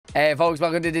Hey folks,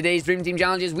 welcome to today's Dream Team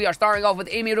Challenges. We are starting off with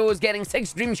Amy Rose getting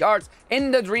 6 Dream Shards in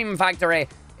the Dream Factory.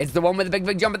 It's the one with the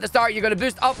big jump at the start. You're going to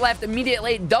boost up left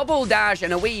immediately, double dash,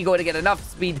 and away you go to get enough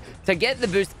speed to get the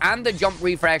boost and the jump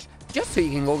refresh, just so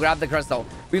you can go grab the crystal.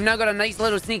 We've now got a nice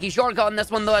little sneaky shortcut on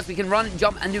this one though, as we can run,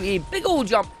 jump, and do a big old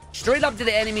jump straight up to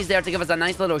the enemies there to give us a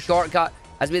nice little shortcut.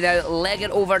 As we now leg it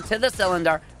over to the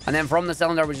cylinder, and then from the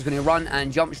cylinder we're just going to run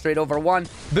and jump straight over 1,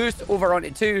 boost over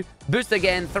onto 2, boost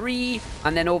again 3,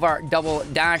 and then over double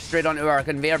dash straight onto our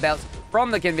conveyor belts. From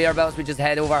the conveyor belts we just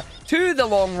head over to the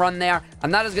long run there,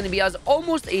 and that is going to be us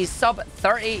almost a sub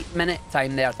 30-minute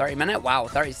time there. 30 minute? Wow,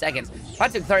 30 seconds.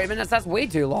 That took 30 minutes. That's way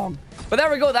too long. But there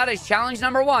we go. That is challenge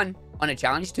number 1 on a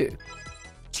challenge 2.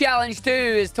 Challenge 2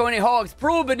 is Tony Hawk's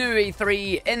Pro Banui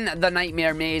 3 in the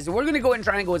Nightmare Maze. We're going to go and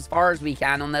try and go as far as we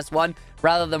can on this one,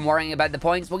 rather than worrying about the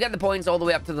points. We'll get the points all the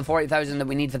way up to the 40,000 that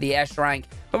we need for the S rank.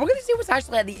 But we're going to see what's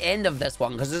actually at the end of this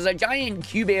one, because there's a giant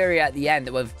cube area at the end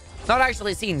that we've not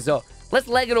actually seen. So let's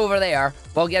leg it over there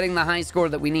while getting the high score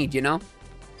that we need, you know?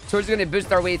 So we're just going to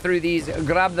boost our way through these,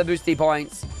 grab the boosty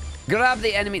points, grab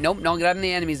the enemy. Nope, not grabbing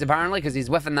the enemies apparently, because he's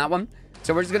whiffing that one.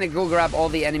 So we're just going to go grab all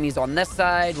the enemies on this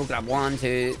side. We'll grab 1,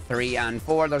 2, 3, and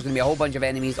 4. There's going to be a whole bunch of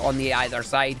enemies on the either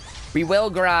side. We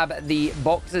will grab the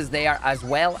boxes there, as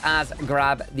well as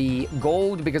grab the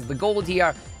gold, because the gold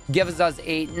here gives us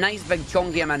a nice big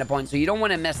chunky amount of points. So you don't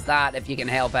want to miss that if you can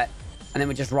help it. And then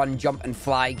we just run, jump, and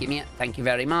fly. Give me it. Thank you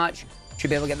very much. Should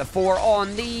be able to get the 4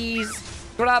 on these.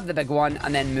 Grab the big one,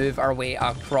 and then move our way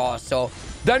across. So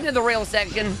down to the rail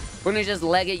section. We're going to just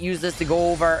leg it, use this to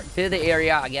go over to the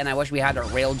area. Again, I wish we had our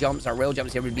rail jumps. Our rail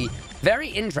jumps here would be very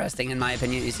interesting, in my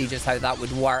opinion, to see just how that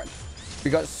would work.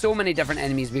 We've got so many different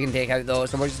enemies we can take out, though,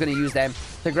 so we're just going to use them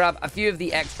to grab a few of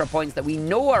the extra points that we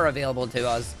know are available to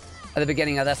us at the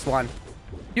beginning of this one.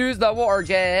 Use the water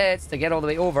jets to get all the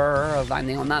way over.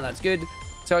 Landing on that, that's good.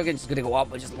 So we're just going to go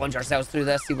up. We'll just launch ourselves through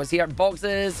this, see what's here.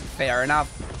 Boxes, fair enough.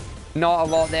 Not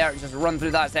a lot there. Just run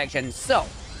through that section. So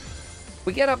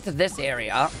we get up to this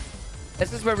area.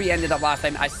 This is where we ended up last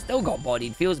time. I still got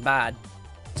bodied. Feels bad.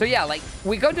 So yeah, like,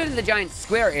 we go down to the giant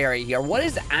square area here. What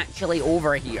is actually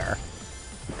over here?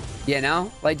 You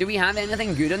know? Like, do we have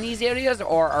anything good in these areas?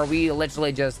 Or are we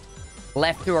literally just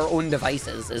left to our own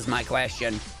devices, is my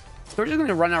question. So we're just going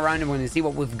to run around and we're going to see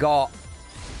what we've got.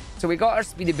 So we got our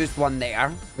speedy boost one there.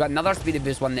 We've got another speedy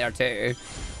boost one there too.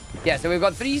 Yeah, so we've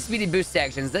got 3 speedy boost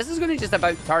sections. This is going to just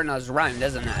about turn us around,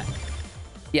 isn't it?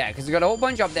 Yeah, because we've got a whole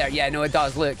bunch up there. Yeah, no, it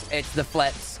does. Look, it's the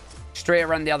flips. Straight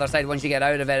around the other side. Once you get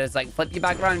out of it, it's like, flip you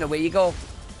back around, away you go.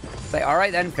 It's like, all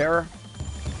right then, fair.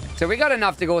 So we got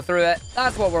enough to go through it.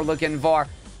 That's what we're looking for.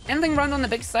 Anything around on the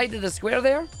big side of the square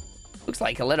there? Looks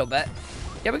like a little bit.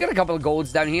 Yeah, we got a couple of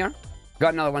golds down here.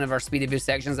 Got another one of our speedy boost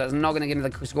sections. That's not going to give me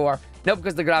the score. Nope,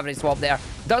 because the gravity swap there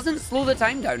doesn't slow the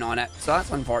time down on it. So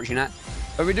that's unfortunate.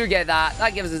 But we do get that.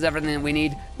 That gives us everything that we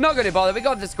need. Not going to bother. We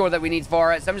got the score that we need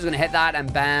for it. So I'm just going to hit that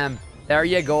and bam. There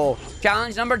you go.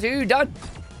 Challenge number 2 done.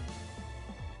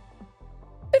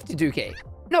 52k.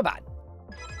 Not bad.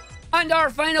 And our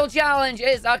final challenge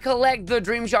is a collect the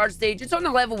Dream Shard stage. It's on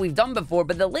a level we've done before,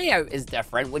 but the layout is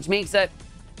different, which makes it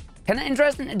kind of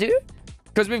interesting to do.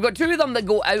 Because we've got 2 of them that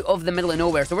go out of the middle of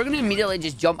nowhere. So we're going to immediately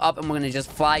just jump up and we're going to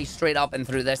just fly straight up and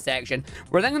through this section.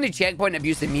 We're then going to checkpoint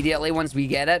abuse immediately once we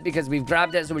get it, because we've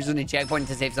grabbed it. So we're just going to checkpoint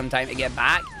to save some time to get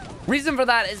back. Reason for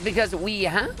that is because we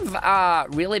have a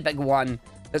really big one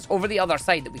that's over the other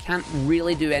side that we can't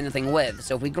really do anything with.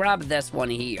 So if we grab this one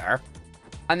here,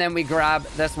 and then we grab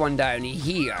this one down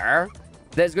here,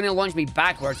 that's going to launch me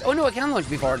backwards. Oh no, it can launch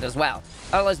me forward as well.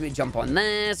 That allows me to jump on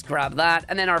this, grab that,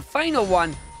 and then our final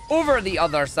one over the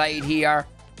other side here,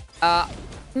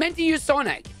 meant to use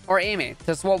Sonic or Amy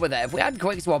to swap with it. If we had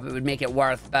quick swap, it would make it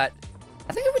worth, but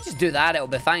I think if we just do that, it'll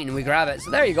be fine and we grab it.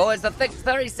 So there you go. It's the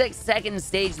 36-second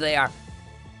stage there.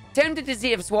 Tempted to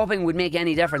see if swapping would make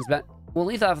any difference, but we'll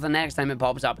leave that for the next time it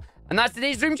pops up. And that's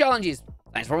today's Dream Challenges.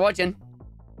 Thanks for watching.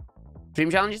 Dream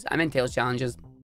Challenges? I meant Tails Challenges.